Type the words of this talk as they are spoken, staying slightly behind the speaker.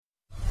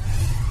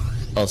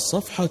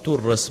الصفحة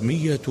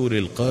الرسمية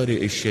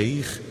للقارئ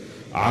الشيخ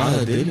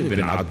عادل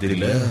بن عبد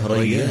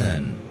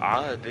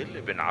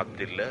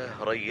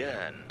الله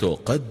ريان.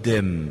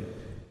 تقدم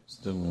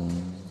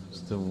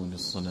استووا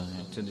للصلاة،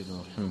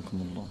 اعتدلوا رحمكم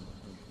الله،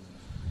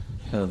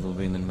 حاذوا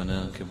بين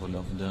المناكب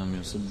والأقدام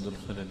وسدوا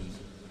الخلل،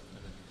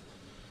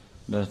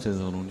 لا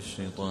تذروا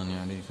للشيطان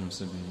عليكم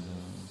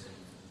سبيلا.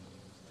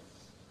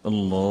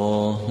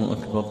 الله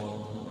أكبر.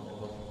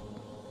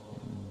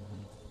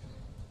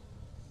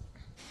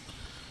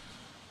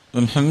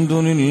 الحمد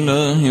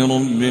لله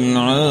رب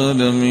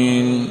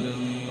العالمين،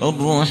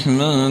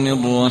 الرحمن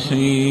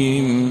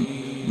الرحيم،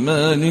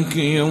 مالك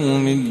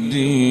يوم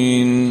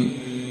الدين،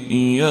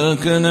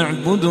 إياك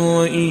نعبد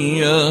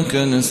وإياك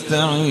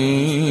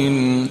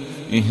نستعين،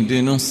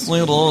 اهدنا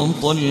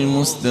الصراط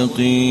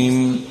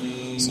المستقيم،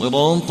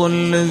 صراط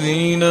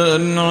الذين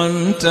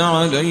أنعمت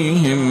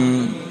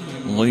عليهم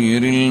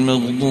غير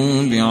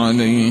المغضوب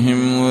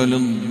عليهم ولا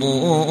الضالين،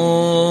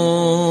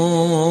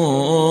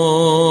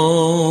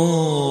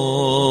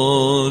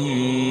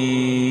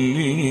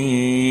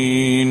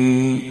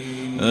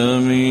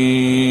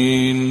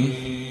 آمين.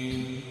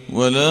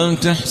 ولا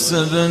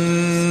تحسبن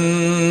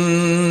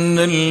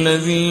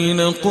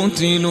الذين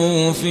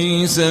قتلوا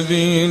في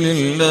سبيل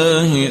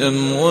الله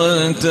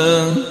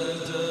أمواتا،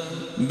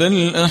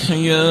 بل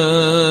أحياء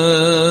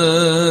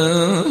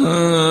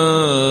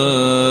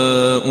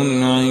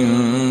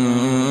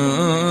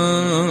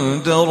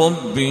عند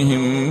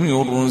ربهم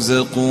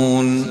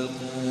يرزقون،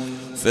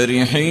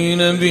 فرحين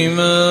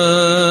بما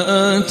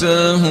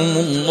آتاهم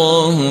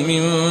الله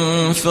من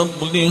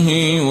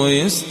فضله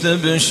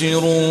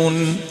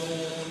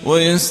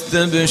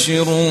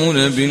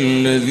ويستبشرون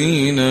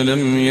بالذين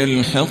لم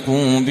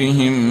يلحقوا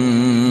بهم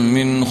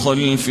من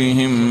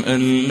خلفهم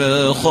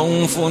ألا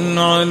خوف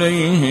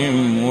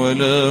عليهم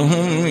ولا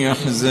هم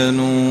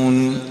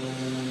يحزنون،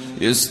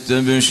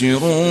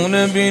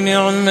 يستبشرون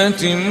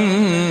بنعمة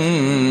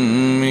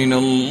من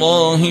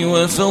الله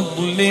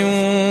وفضل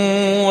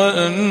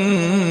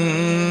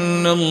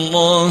وأن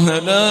الله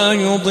لا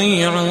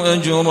يضيع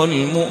أجر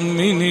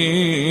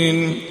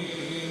المؤمنين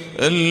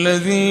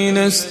الذين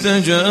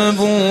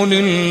استجابوا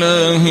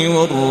لله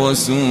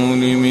والرسول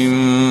من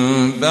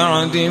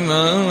بعد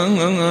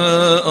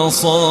ما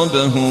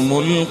أصابهم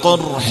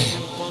القرح،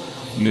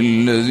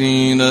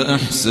 للذين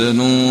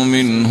أحسنوا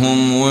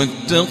منهم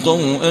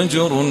واتقوا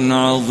أجر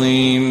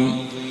عظيم.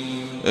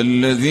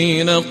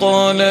 الذين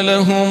قال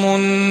لهم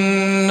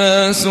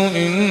الناس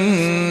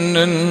إن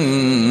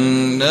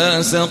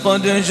الناس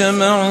قد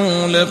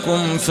جمعوا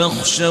لكم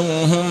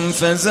فاخشوهم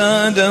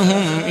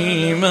فزادهم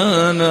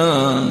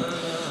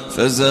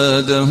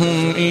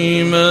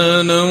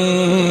إيمانا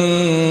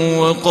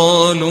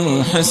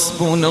وقالوا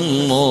حسبنا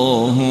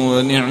الله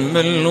ونعم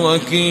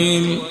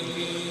الوكيل،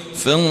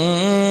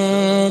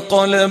 فانقلبوا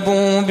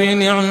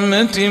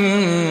بنعمة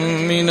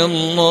من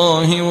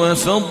الله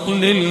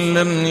وفضل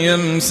لم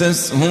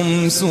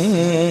يمسسهم سوء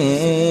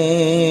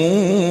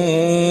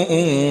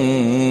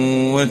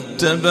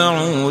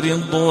واتبعوا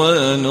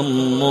رضوان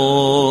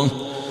الله،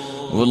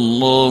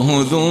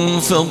 والله ذو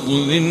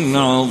فضل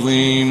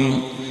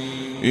عظيم.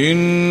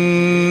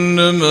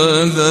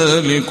 إنما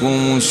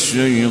ذلكم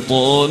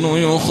الشيطان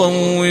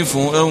يخوف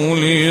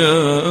أولياءه،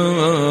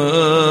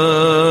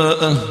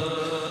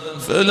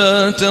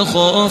 فلا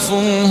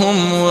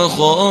تخافوهم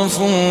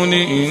وخافون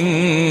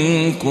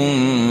إن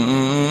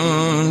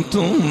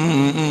كنتم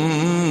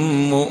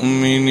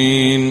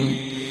مؤمنين.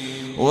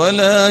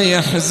 ولا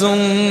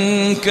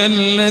يحزنك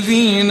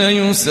الذين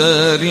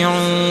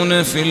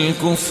يسارعون في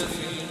الكفر،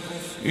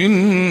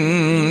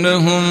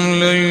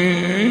 إنهم لن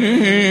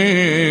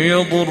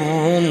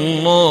يضروا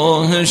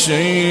الله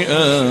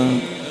شيئا،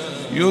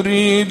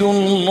 يريد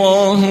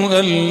الله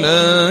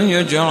ألا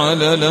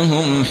يجعل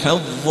لهم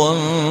حظا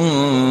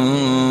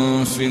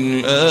في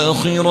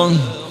الآخرة،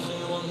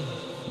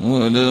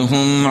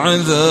 ولهم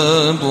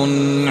عذاب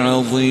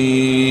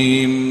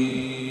عظيم.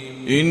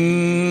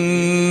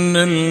 إن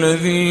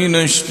الذين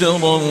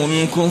اشتروا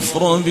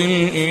الكفر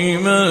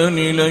بالإيمان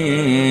لن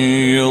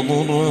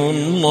يضروا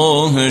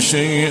الله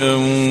شيئا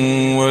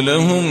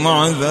ولهم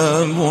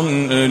عذاب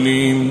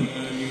أليم.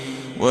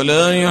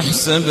 ولا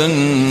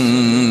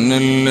يحسبن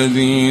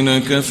الذين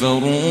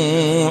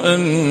كفروا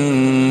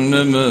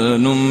أنما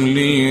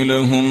نملي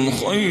لهم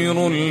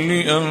خير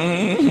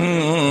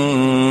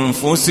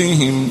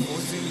لأنفسهم،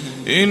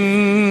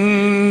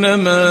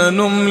 إنما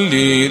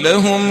نملي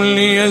لهم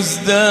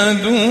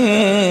ليزدادوا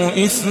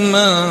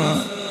إثما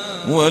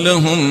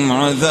ولهم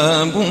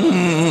عذاب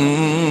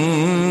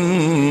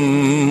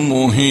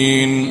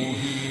مهين.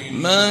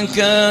 ما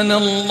كان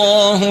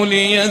الله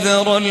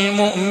ليذر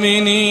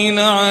المؤمنين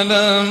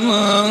على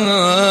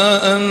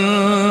ما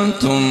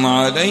أنتم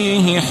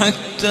عليه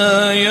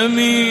حتى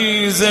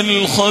يميز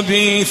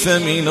الخبيث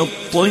من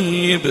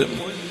الطيب،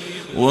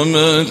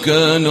 وما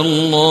كان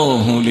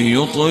الله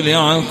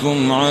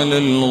ليطلعكم على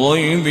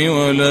الغيب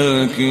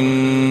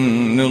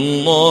ولكن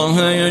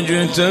الله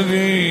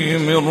يجتبي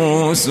من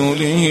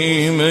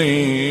رسله من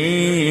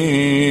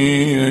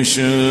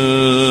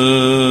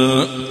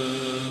يشاء،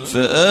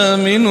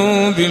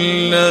 فآمنوا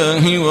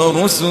بالله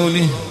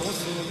ورسله،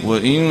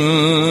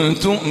 وإن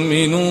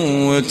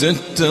تؤمنوا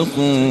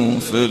وتتقوا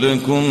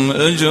فلكم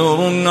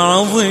أجر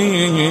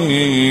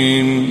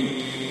عظيم.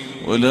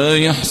 ولا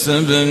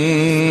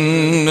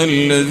يحسبن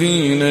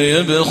الذين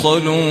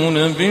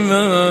يبخلون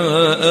بما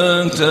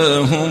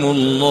آتاهم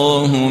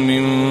الله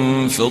من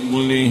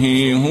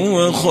فضله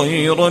هو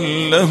خيرا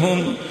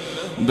لهم،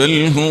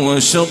 بل هو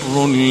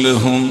شر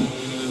لهم.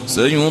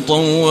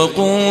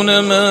 سيطوقون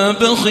ما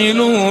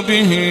بخلوا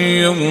به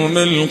يوم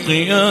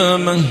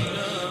القيامة،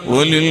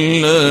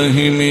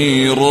 ولله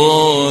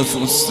ميراث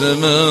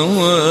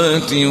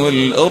السماوات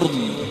والأرض،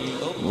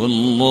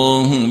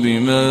 والله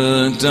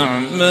بما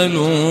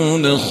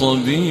تعملون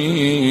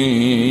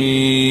خبير.